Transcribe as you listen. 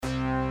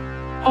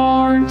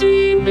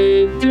Hardee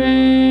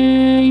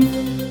Midday.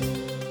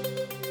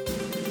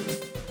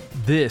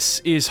 This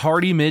is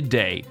Hardee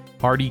Midday,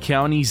 Hardee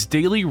County's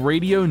daily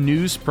radio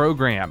news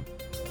program.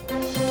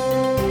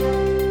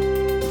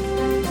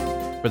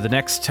 For the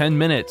next 10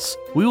 minutes,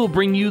 we will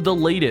bring you the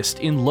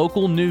latest in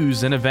local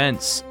news and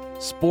events,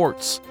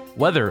 sports,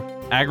 weather,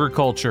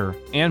 agriculture,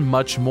 and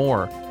much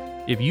more.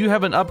 If you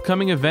have an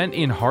upcoming event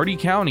in Hardee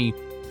County,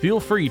 feel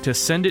free to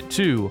send it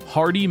to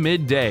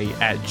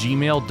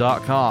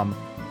hardeemidday@gmail.com.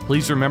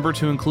 Please remember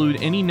to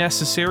include any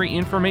necessary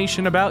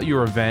information about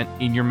your event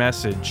in your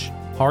message.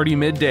 Hardee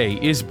Midday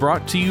is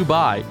brought to you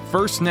by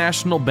First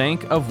National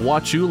Bank of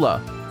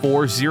Wauchula,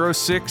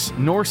 406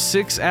 North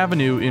 6th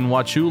Avenue in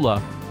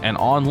Wauchula, and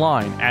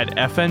online at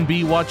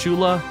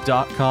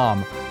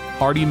fnbwauchula.com.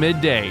 Hardee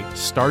Midday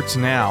starts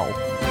now.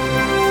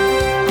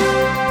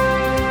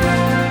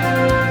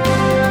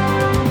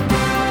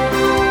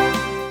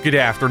 Good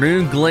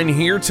afternoon, Glenn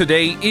here.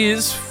 Today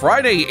is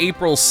Friday,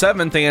 April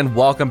 7th, and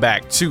welcome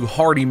back to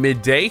Hardee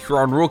Midday here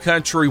on Rural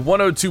Country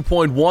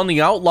 102.1 The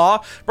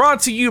Outlaw, brought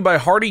to you by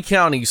Hardee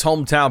County's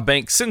hometown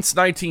bank since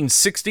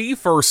 1960,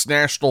 First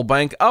National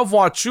Bank of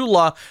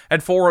Wauchula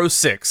at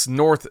 406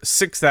 North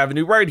 6th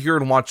Avenue, right here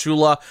in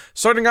Wauchula.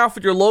 Starting off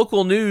with your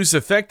local news,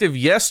 effective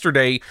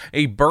yesterday,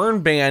 a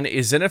burn ban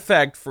is in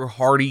effect for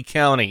Hardee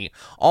County.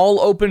 All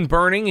open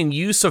burning and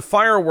use of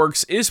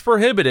fireworks is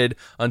prohibited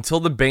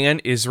until the ban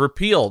is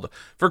repealed.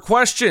 For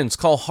questions,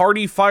 call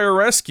Hardee Fire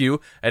Rescue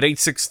at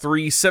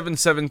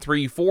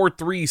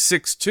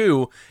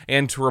 863-773-4362,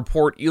 and to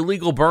report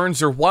illegal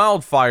burns or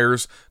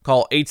wildfires,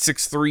 call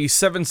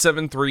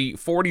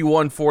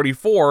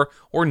 863-773-4144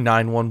 or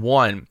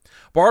 911.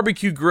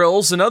 Barbecue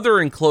grills and other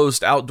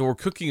enclosed outdoor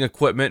cooking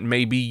equipment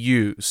may be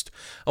used.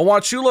 A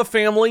Wauchula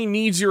family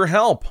needs your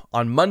help.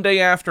 On Monday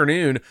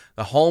afternoon,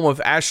 the home of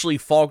Ashley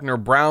Faulkner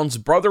Brown's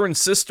brother and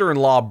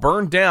sister-in-law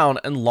burned down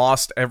and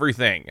lost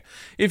everything.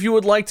 If you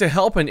would like to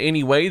help in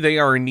any way, they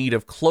are in need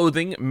of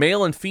clothing,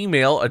 male and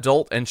female,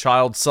 adult and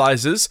child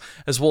sizes,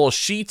 as well as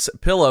sheets,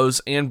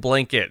 pillows, and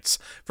blankets.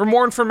 For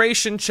more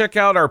information, check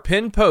out our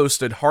pinned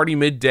post at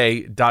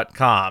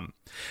hardeemidday.com.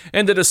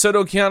 And the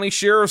DeSoto County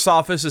Sheriff's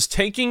Office is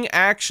taking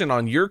action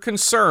on your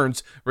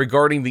concerns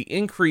regarding the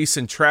increase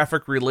in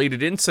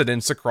traffic-related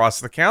incidents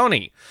across the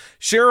county.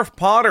 Sheriff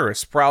Potter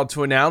is proud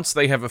to announce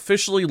they have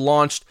officially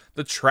launched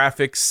the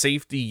Traffic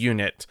Safety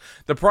Unit.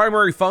 The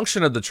primary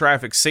function of the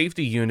Traffic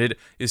Safety Unit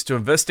is to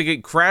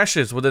investigate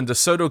crashes within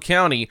DeSoto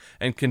County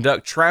and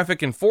conduct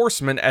traffic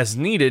enforcement as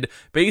needed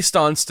based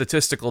on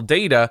statistical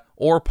data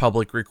or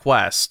public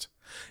request.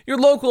 Your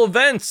local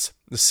events.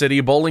 The City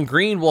of Bowling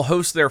Green will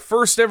host their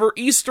first ever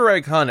Easter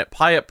egg hunt at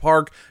Pyatt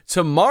Park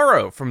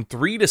tomorrow from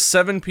 3 to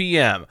 7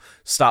 p.m.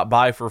 Stop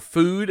by for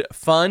food,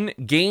 fun,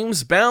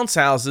 games, bounce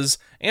houses,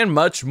 and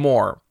much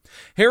more.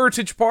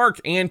 Heritage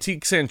Park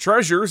Antiques and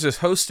Treasures is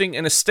hosting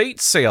an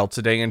estate sale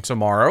today and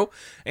tomorrow.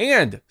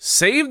 And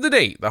save the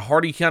date, the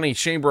Hardee County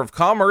Chamber of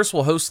Commerce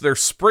will host their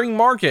spring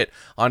market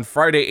on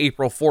Friday,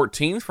 April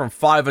 14th from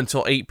 5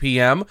 until 8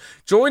 p.m.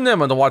 Join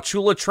them on the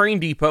Wauchula Train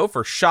Depot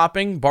for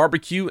shopping,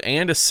 barbecue,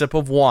 and a sip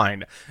of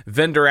wine.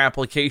 Vendor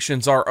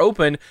applications are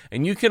open,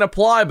 and you can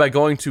apply by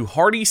going to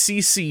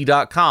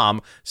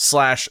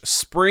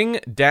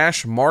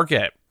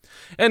hardeecc.com/spring-market.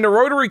 And the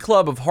Rotary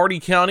Club of Hardee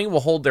County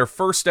will hold their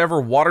first ever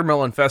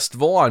Watermelon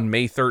Festival on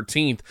May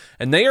 13th,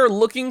 and they are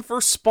looking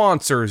for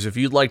sponsors. If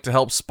you'd like to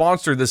help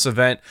sponsor this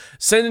event,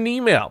 send an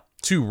email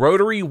to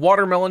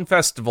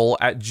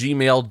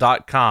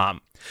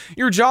rotarywatermelonfestival@gmail.com.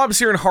 Your jobs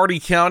here in Hardee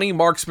County.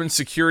 Marksman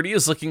Security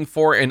is looking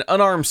for an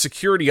unarmed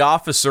security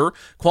officer.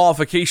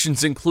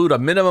 Qualifications include a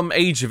minimum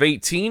age of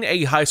 18,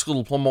 a high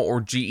school diploma or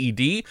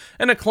GED,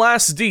 and a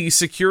Class D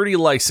security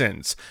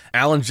license.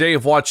 Alan J.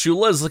 of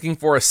Wauchula is looking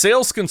for a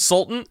sales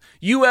consultant,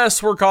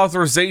 U.S. work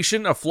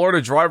authorization, a Florida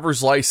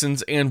driver's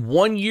license, and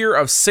 1 year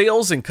of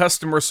sales and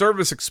customer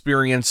service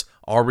experience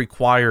are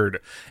required.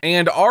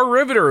 And our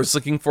Riveter is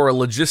looking for a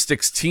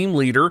logistics team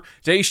leader.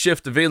 Day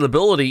shift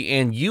availability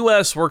and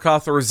U.S. work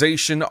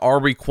authorization are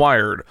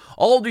required.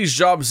 All of these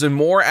jobs and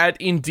more at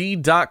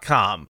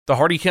Indeed.com. The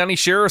Hardee County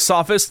Sheriff's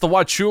Office, the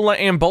Wauchula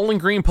and Bowling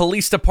Green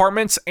Police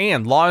Departments,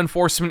 and law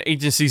enforcement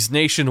agencies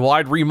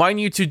nationwide remind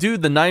you to do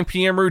the 9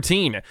 p.m.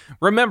 routine.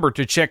 Remember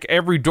to check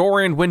every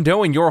door and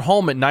window in your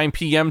home at 9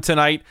 p.m.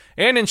 tonight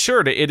and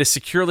ensure that it is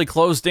securely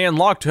closed and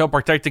locked to help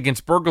protect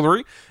against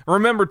burglary.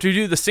 Remember to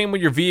do the same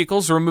with your vehicles,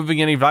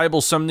 removing any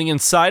valuables from the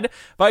inside.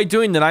 By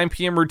doing the 9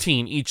 p.m.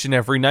 routine each and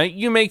every night,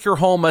 you make your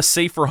home a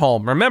safer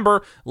home.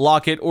 Remember,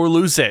 lock it or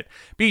lose it.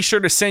 Be sure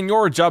to send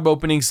your job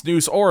openings,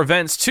 news, or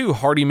events to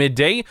Hardee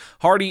Midday,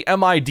 Hardee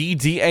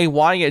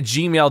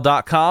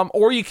midday@gmail.com,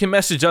 or you can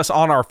message us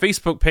on our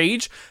Facebook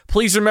page.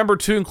 Please remember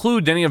to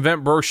include any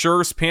event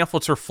brochures,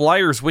 pamphlets, or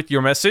flyers with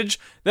your message.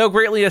 They'll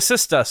greatly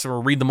assist us, and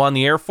we'll read them on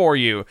the air for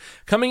you.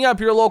 Coming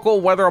up, your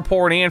local weather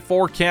report and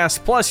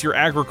forecast, plus your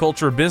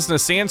agriculture,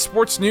 business, and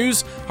sports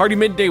news. Hardee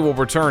Midday will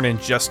return in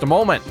just a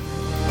moment.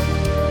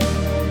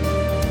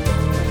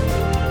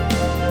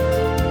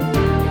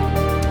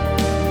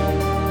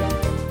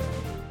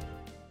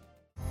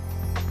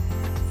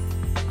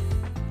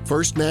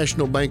 First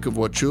National Bank of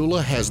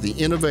Wauchula has the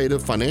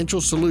innovative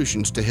financial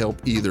solutions to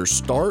help either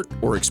start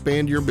or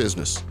expand your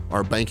business.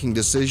 Our banking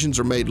decisions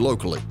are made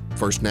locally.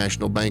 First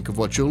National Bank of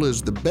Wauchula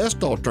is the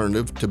best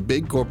alternative to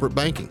big corporate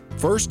banking.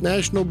 First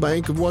National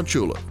Bank of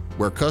Wauchula,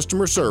 where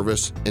customer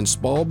service and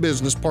small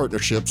business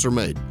partnerships are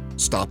made.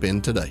 Stop in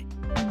today.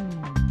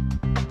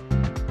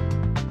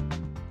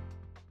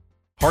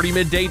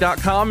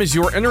 HardeeMidday.com is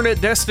your internet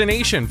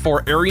destination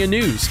for area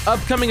news,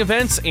 upcoming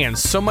events, and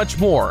so much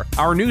more.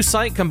 Our news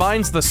site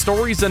combines the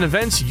stories and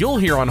events you'll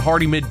hear on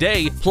Hardee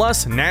Midday,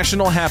 plus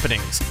national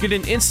happenings. Get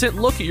an instant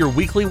look at your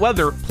weekly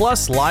weather,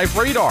 plus live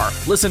radar.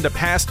 Listen to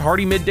past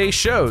Hardee Midday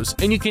shows,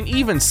 and you can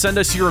even send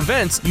us your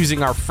events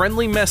using our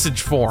friendly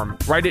message form.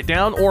 Write it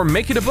down or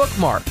make it a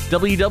bookmark.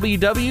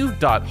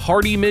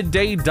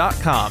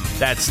 www.HardeeMidday.com.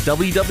 That's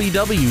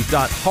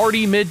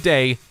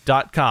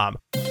www.HardeeMidday.com.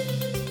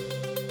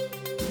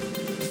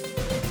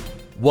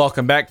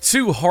 Welcome back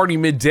to Hardee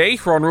Midday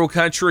here on Rural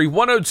Country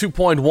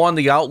 102.1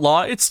 The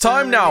Outlaw. It's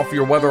time now for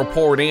your weather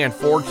report and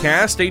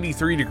forecast.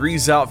 83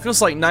 degrees out,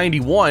 feels like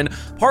 91.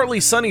 Partly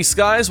sunny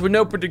skies with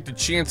no predicted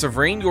chance of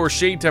rain. Your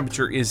shade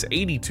temperature is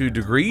 82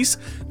 degrees.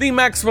 The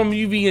maximum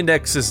UV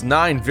index is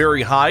 9,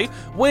 very high.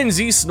 Winds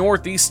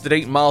east-northeast at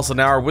 8 miles an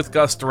hour with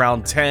gusts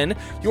around 10.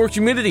 Your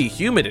humidity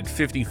humid at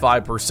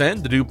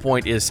 55%. The dew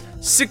point is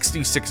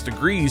 66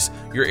 degrees.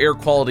 Your air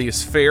quality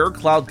is fair.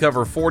 Cloud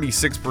cover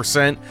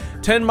 46%.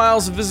 10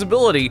 miles of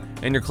visibility,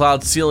 and your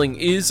cloud ceiling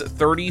is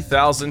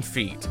 30,000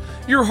 feet.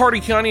 Your Hardee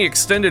County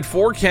extended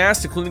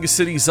forecast, including the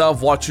cities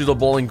of Wauchula,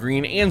 Bowling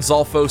Green, and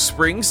Zolfo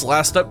Springs,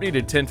 last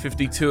updated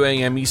 10:52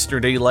 a.m.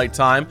 Eastern Daylight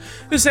Time.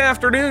 This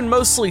afternoon,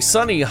 mostly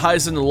sunny,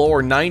 highs in the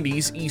lower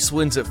 90s, east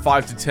winds at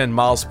 5 to 10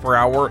 miles per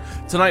hour.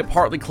 Tonight,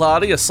 partly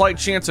cloudy, a slight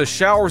chance of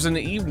showers in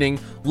the evening,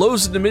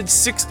 lows in the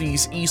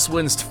mid-60s, east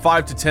winds to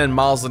 5 to 10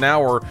 miles an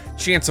hour,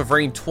 chance of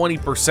rain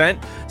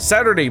 20%.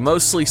 Saturday,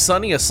 mostly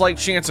sunny, a slight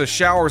chance of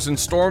showers and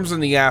storms in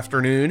the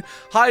afternoon,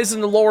 highs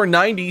in the lower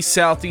 90s,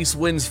 southeast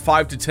winds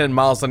 5 to 10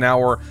 miles an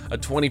hour, a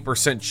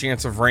 20%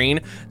 chance of rain.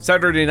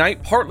 Saturday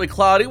night, partly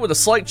cloudy with a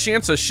slight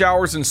chance of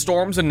showers and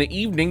storms in the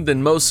evening,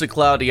 then mostly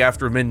cloudy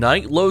after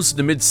midnight, lows in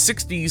the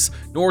mid-60s,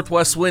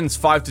 northwest winds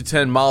 5 to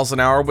 10 miles an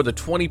hour with a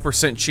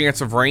 20%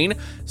 chance of rain.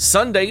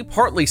 Sunday,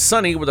 partly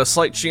sunny with a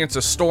slight chance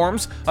of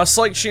storms, a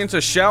slight chance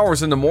of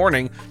showers in the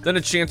morning, then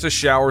a chance of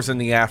showers in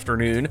the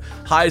afternoon.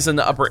 Highs in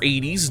the upper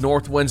 80s,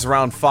 north winds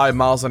around 5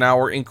 miles an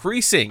hour,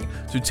 increasing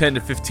to 10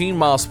 to 15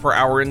 miles per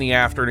hour in the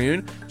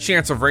afternoon.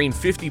 Chance of rain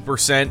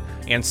 50%.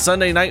 And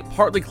Sunday night,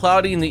 partly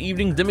cloudy in the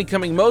evening, then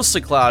becoming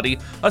mostly cloudy.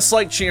 A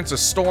slight chance of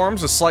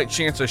storms, a slight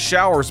chance of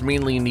showers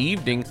mainly in the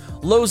evening.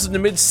 Lows in the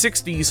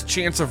mid-60s,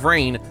 chance of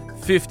rain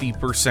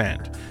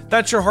 50%.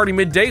 That's your Hardee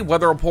Midday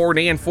weather report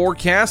and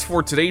forecast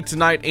for today,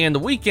 tonight, and the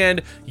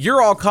weekend.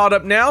 You're all caught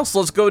up now, so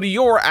let's go to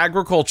your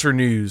agriculture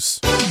news.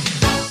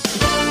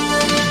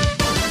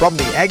 From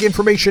the Ag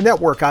Information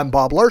Network, I'm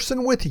Bob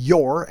Larson with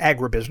your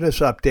Agribusiness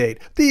Update.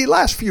 The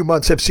last few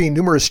months have seen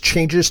numerous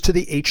changes to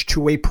the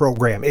H-2A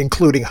program,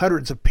 including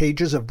hundreds of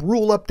pages of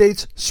rule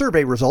updates,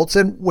 survey results,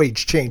 and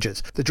wage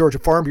changes. The Georgia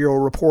Farm Bureau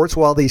reports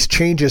while these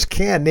changes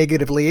can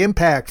negatively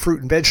impact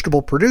fruit and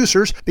vegetable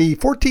producers, the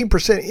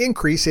 14%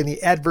 increase in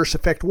the adverse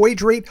effect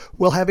wage rate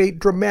will have a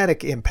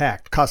dramatic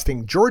impact,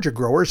 costing Georgia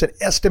growers an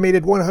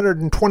estimated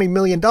 $120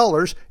 million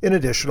in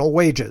additional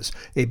wages.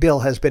 A bill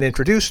has been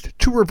introduced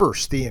to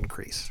reverse the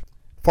increase.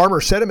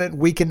 Farmer sentiment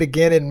weakened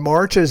again in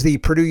March as the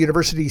Purdue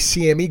University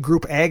CME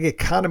Group Ag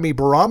Economy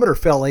Barometer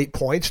fell 8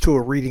 points to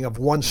a reading of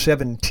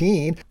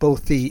 117.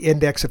 Both the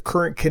Index of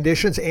Current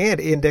Conditions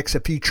and Index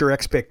of Future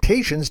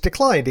Expectations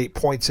declined 8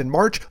 points in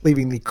March,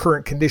 leaving the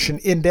Current Condition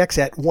Index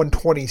at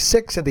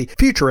 126 and the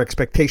Future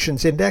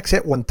Expectations Index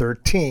at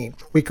 113.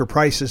 Weaker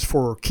prices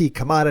for key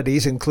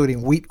commodities,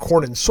 including wheat,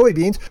 corn, and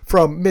soybeans,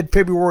 from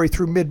mid-February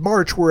through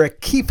mid-March were a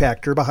key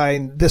factor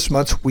behind this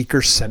month's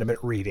weaker sentiment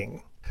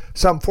reading.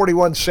 Some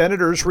 41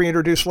 senators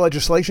reintroduced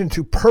legislation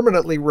to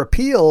permanently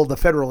repeal the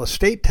federal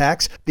estate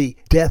tax. The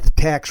Death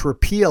Tax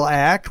Repeal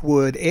Act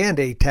would end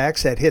a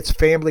tax that hits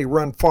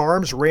family-run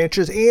farms,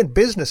 ranches, and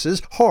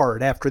businesses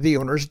hard after the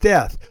owner's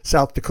death.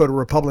 South Dakota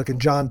Republican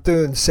John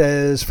Thune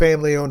says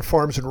family-owned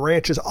farms and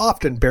ranches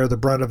often bear the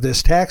brunt of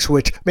this tax,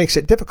 which makes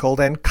it difficult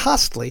and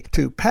costly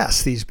to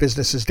pass these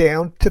businesses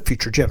down to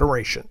future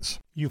generations.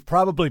 You've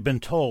probably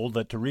been told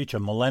that to reach a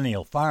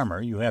millennial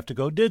farmer, you have to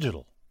go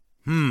digital.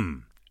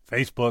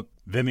 Facebook,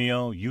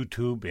 Vimeo,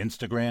 YouTube,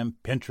 Instagram,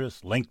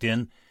 Pinterest,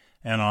 LinkedIn,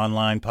 an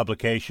online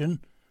publication,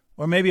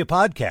 or maybe a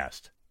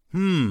podcast.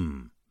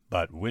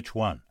 But which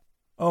one?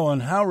 Oh,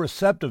 and how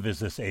receptive is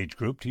this age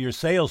group to your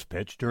sales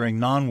pitch during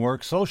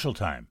non-work social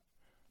time?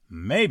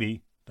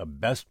 Maybe the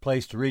best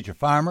place to reach a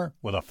farmer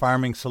with a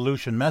farming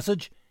solution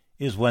message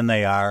is when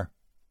they are,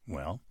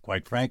 well,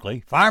 quite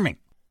frankly, farming.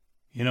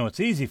 You know, it's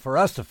easy for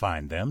us to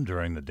find them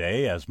during the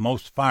day as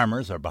most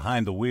farmers are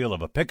behind the wheel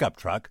of a pickup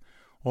truck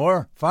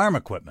or farm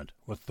equipment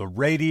with the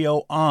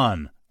radio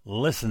on,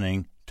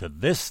 listening to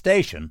this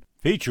station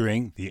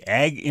featuring the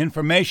Ag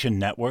Information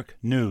Network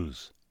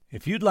news.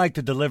 If you'd like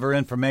to deliver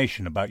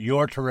information about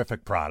your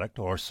terrific product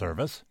or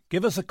service,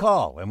 give us a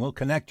call and we'll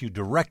connect you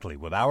directly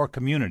with our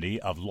community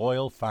of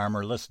loyal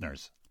farmer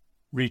listeners.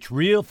 Reach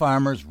real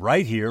farmers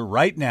right here,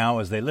 right now,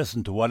 as they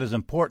listen to what is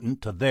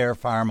important to their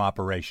farm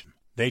operation.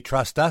 They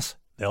trust us,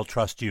 they'll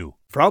trust you.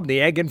 From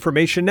the Ag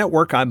Information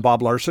Network, I'm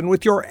Bob Larson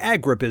with your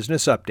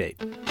Agribusiness Update.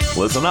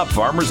 Listen up,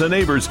 farmers and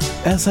neighbors.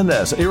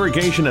 S&S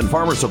Irrigation and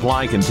Farmer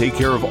Supply can take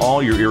care of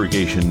all your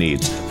irrigation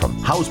needs, from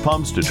house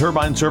pumps to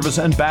turbine service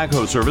and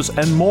backhoe service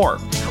and more.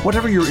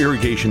 Whatever your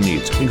irrigation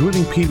needs,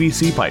 including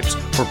PVC pipes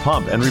for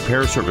pump and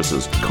repair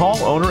services, call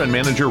owner and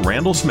manager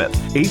Randall Smith,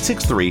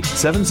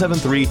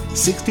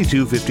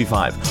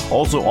 863-773-6255.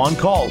 Also on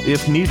call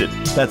if needed.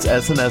 That's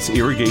S&S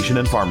Irrigation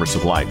and Farmer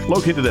Supply,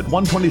 located at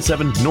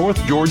 127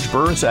 North George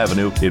Burris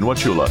Avenue in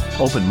Wauchula.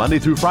 Open Monday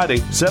through Friday,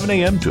 7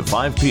 a.m. to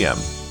 5 p.m.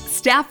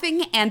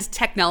 Staffing and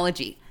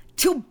technology,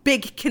 two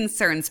big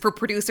concerns for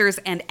producers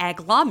and ag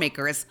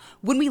lawmakers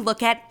when we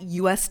look at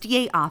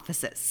USDA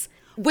offices.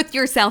 With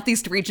your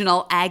Southeast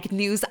Regional Ag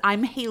News,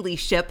 I'm Haley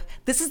Shipp.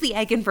 This is the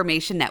Ag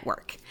Information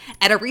Network.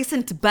 At a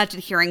recent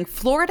budget hearing,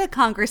 Florida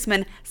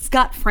Congressman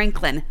Scott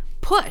Franklin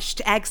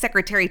pushed Ag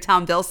Secretary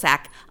Tom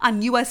Vilsack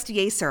on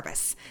USDA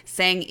service,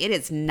 saying it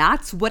is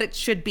not what it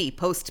should be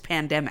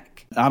post-pandemic.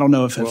 I don't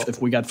know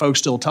if we got folks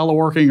still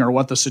teleworking or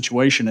what the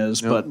situation is,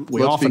 but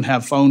we often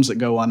have phones that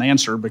go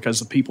unanswered because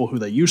the people who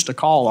they used to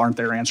call aren't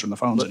there answering the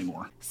phones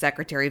anymore.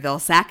 Secretary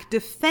Vilsack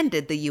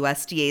defended the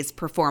USDA's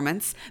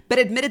performance, but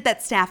admitted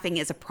that staffing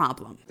is a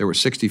problem. There were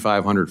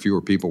 6,500 fewer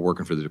people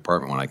working for the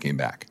department when I came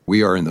back.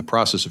 We are in the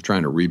process of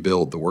trying to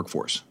rebuild the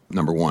workforce,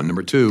 number one.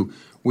 Number two,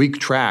 we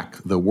track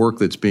the work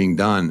that's being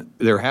done.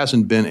 There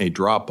hasn't been a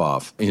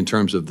drop-off in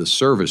terms of the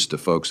service to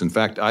folks. In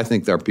fact, I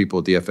think our people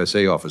at the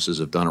FSA offices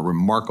have done a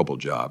remarkable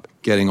job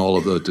getting all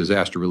of the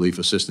disaster relief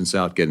assistance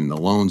out, getting the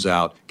loans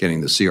out,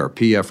 getting the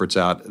CRP efforts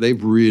out.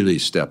 They've really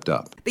stepped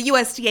up. The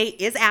USDA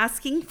is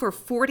asking for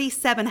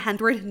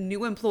 4,700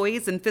 new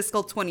employees in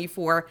fiscal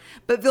 24,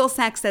 but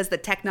Vilsack says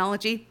that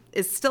technology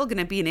is still going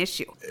to be an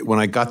issue. When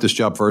I got this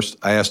job first,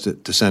 I asked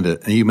it to send an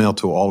email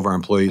to all of our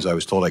employees. I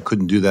was told I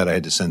couldn't do that. I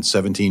had to send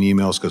 17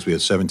 emails because we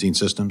had 17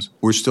 systems.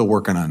 We're still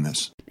working on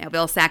this. Now,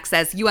 Vilsack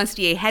says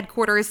USDA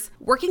headquarters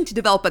working to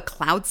develop a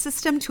cloud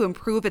system to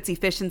improve its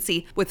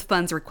efficiency with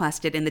funds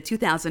requested in the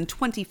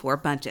 2024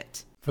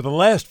 budget. For the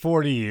last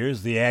 40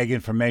 years, the Ag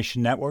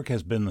Information Network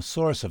has been the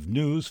source of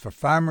news for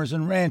farmers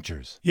and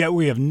ranchers. Yet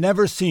we have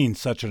never seen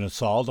such an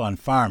assault on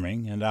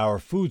farming and our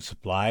food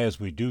supply as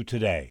we do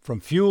today. From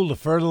fuel to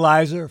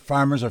fertilizer,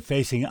 farmers are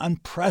facing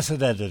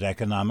unprecedented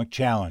economic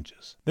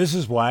challenges. This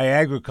is why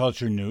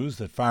agriculture news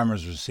that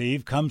farmers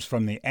receive comes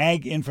from the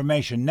Ag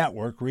Information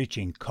Network,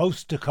 reaching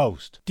coast to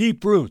coast.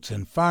 Deep roots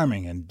in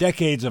farming and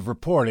decades of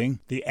reporting,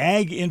 the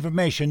Ag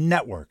Information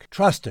Network,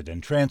 trusted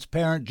and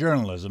transparent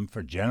journalism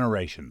for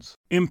generations.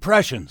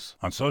 Impressions.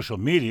 On social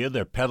media,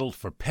 they're peddled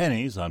for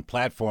pennies on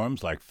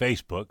platforms like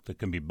Facebook that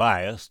can be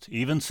biased,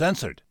 even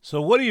censored.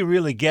 So what are you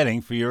really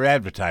getting for your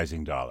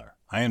advertising dollar?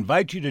 I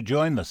invite you to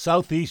join the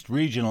Southeast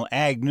Regional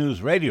Ag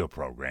News radio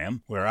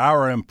program, where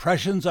our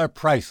impressions are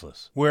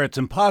priceless, where it's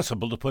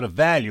impossible to put a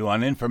value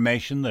on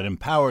information that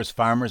empowers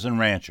farmers and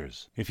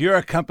ranchers. If you're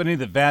a company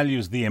that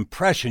values the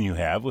impression you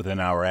have within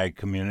our ag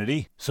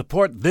community,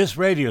 support this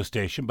radio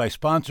station by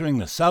sponsoring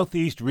the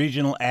Southeast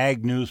Regional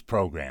Ag News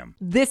program.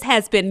 This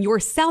has been your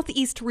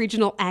Southeast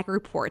Regional Ag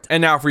Report.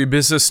 And now for your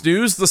business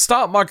news, the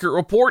stock market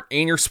report,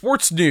 and your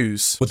sports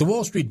news. With the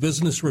Wall Street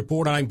Business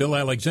Report, I'm Bill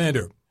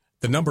Alexander.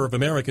 The number of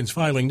Americans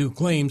filing new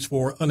claims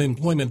for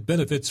unemployment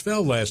benefits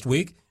fell last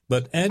week,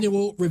 but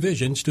annual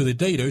revisions to the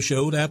data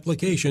showed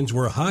applications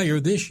were higher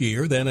this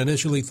year than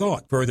initially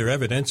thought, further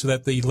evidence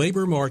that the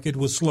labor market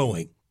was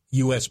slowing.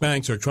 U.S.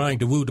 banks are trying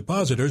to woo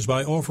depositors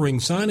by offering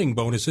signing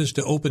bonuses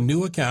to open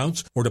new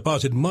accounts or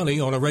deposit money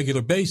on a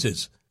regular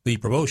basis. The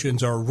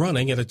promotions are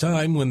running at a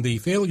time when the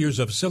failures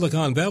of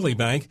Silicon Valley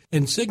Bank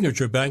and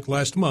Signature Bank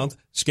last month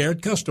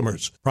scared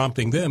customers,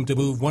 prompting them to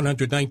move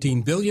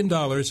 $119 billion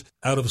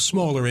out of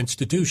smaller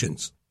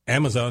institutions.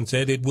 Amazon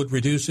said it would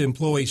reduce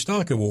employee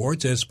stock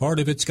awards as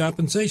part of its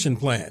compensation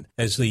plan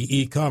as the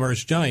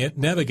e-commerce giant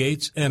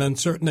navigates an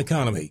uncertain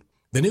economy.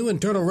 The new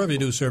Internal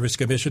Revenue Service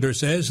Commissioner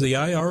says the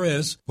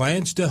IRS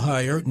plans to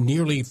hire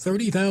nearly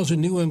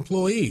 30,000 new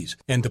employees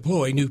and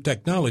deploy new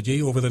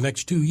technology over the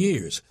next 2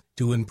 years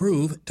to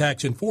improve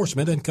tax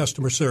enforcement and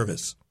customer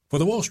service. For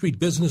the Wall Street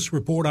Business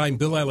Report, I'm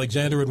Bill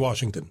Alexander in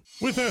Washington.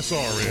 With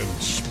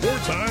SRN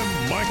Sports,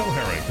 I'm Michael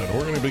Harrington.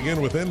 We're going to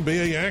begin with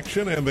NBA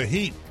action, and the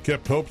Heat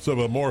kept hopes of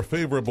a more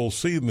favorable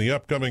seed in the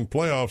upcoming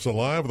playoffs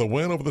alive with a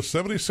win over the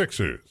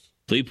 76ers.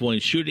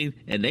 Three-point shooting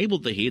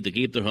enabled the Heat to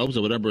keep their hopes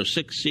of a number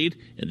 6 seed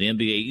in the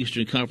NBA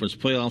Eastern Conference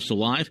playoffs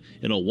alive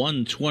in a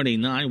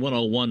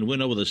 129-101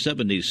 win over the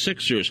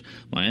 76ers.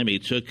 Miami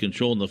took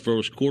control in the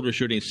first quarter,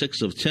 shooting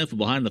 6 of 10 from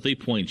behind the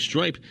three-point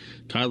stripe.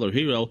 Tyler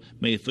Hero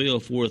made 3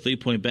 of 4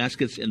 three-point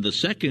baskets in the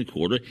second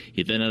quarter.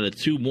 He then added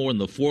 2 more in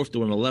the fourth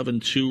to an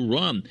 11-2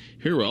 run.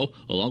 Hero,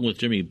 along with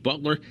Jimmy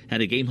Butler, had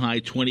a game-high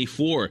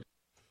 24.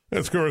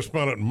 That's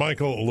correspondent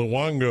Michael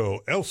Luongo.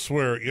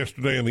 Elsewhere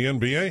yesterday in the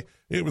NBA,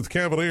 it was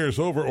Cavaliers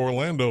over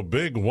Orlando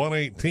big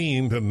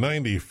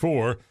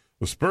 118-94.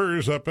 The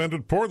Spurs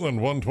upended Portland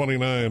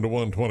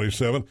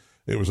 129-127.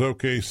 It was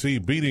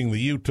OKC beating the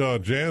Utah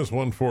Jazz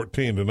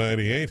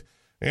 114-98.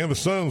 And the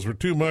Suns were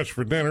too much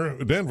for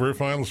Denver.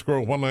 Final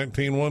score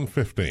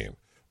 119-115.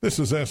 This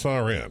is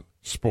SRN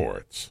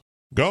Sports.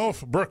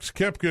 Golf, Brooks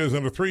Koepka is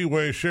in a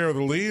three-way share of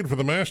the lead for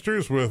the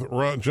Masters with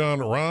John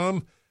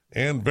Rahm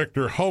and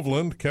Victor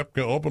Hovland.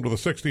 Koepka opened with a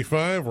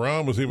 65.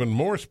 Rahm was even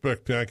more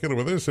spectacular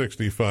with his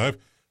 65.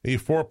 He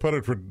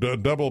four-putted for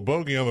double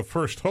bogey on the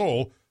first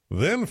hole,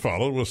 then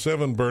followed with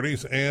 7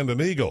 birdies and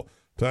an eagle.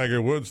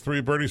 Tiger Woods,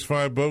 3 birdies,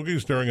 5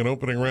 bogeys during an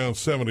opening round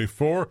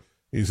 74.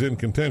 He's in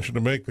contention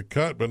to make the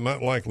cut, but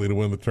not likely to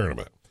win the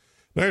tournament.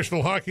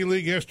 National Hockey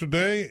League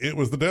yesterday, it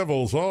was the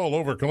Devils all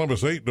over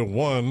Columbus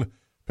 8-1.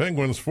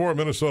 Penguins 4,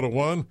 Minnesota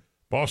 1.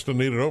 Boston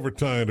needed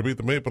overtime to beat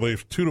the Maple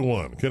Leafs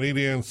 2-1.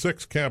 Canadiens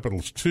 6,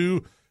 Capitals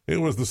 2. It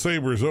was the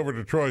Sabres over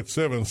Detroit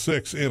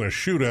 7-6 in a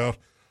shootout.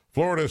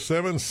 Florida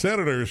 7,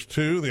 Senators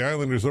 2. The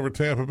Islanders over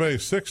Tampa Bay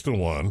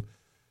 6-1.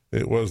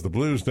 It was the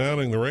Blues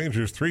downing the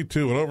Rangers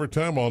 3-2 in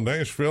overtime, while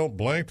Nashville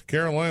blanked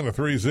Carolina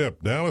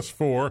 3-0. Dallas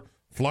 4,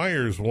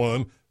 Flyers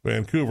 1.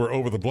 Vancouver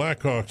over the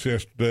Blackhawks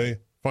yesterday.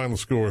 Final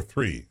score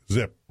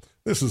 3-0.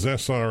 This is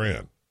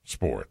SRN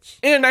Sports.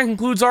 And that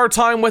concludes our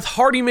time with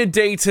Hardee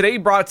Midday today,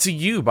 brought to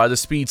you by the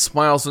speed,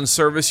 smiles, and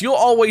service you'll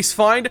always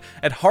find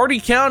at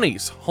Hardee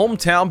County's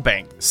hometown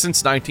bank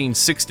since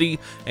 1960,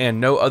 and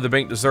no other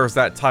bank deserves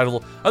that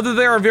title other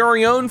than our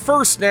very own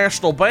First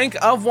National Bank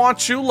of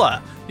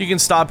Wauchula. You can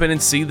stop in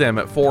and see them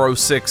at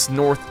 406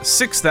 North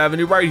 6th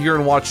Avenue right here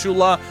in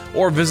Wauchula,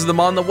 or visit them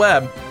on the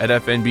web at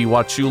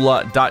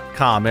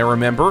fnbwauchula.com. And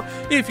remember,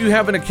 if you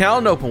have an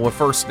account open with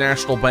First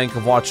National Bank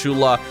of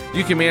Wauchula,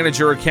 you can manage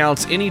your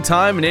accounts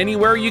anytime and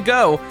anywhere you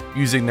go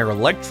using their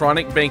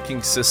electronic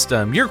banking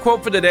system. Your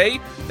quote for today: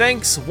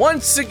 thanks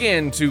once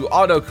again to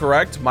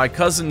AutoCorrect. My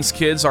cousin's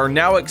kids are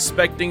now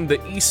expecting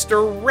the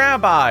Easter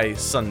Rabbi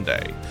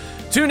Sunday.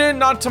 Tune in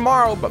not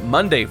tomorrow, but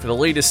Monday for the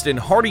latest in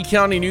Hardee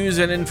County news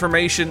and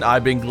information.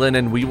 I've been Glenn,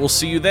 and we will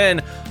see you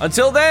then.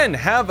 Until then,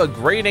 have a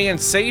great and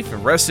safe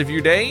rest of your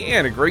day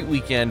and a great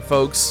weekend,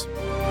 folks.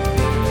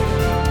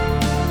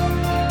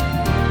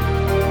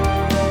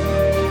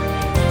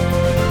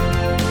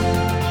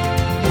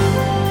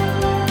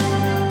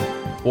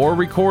 For a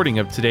recording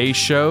of today's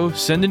show,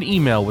 send an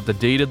email with the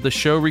date of the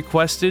show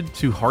requested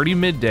to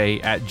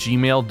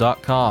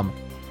hardeemidday@gmail.com.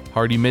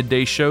 Hardee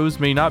Midday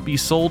shows may not be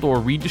sold or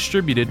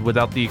redistributed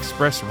without the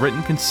express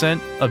written consent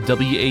of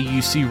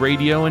WAUC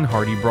Radio and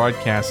Hardee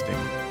Broadcasting.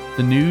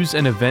 The news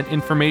and event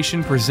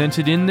information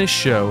presented in this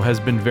show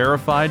has been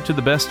verified to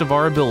the best of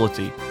our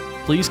ability.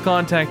 Please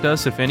contact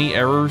us if any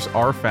errors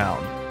are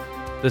found.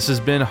 This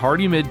has been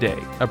Hardee Midday,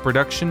 a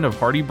production of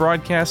Hardee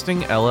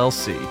Broadcasting,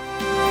 LLC.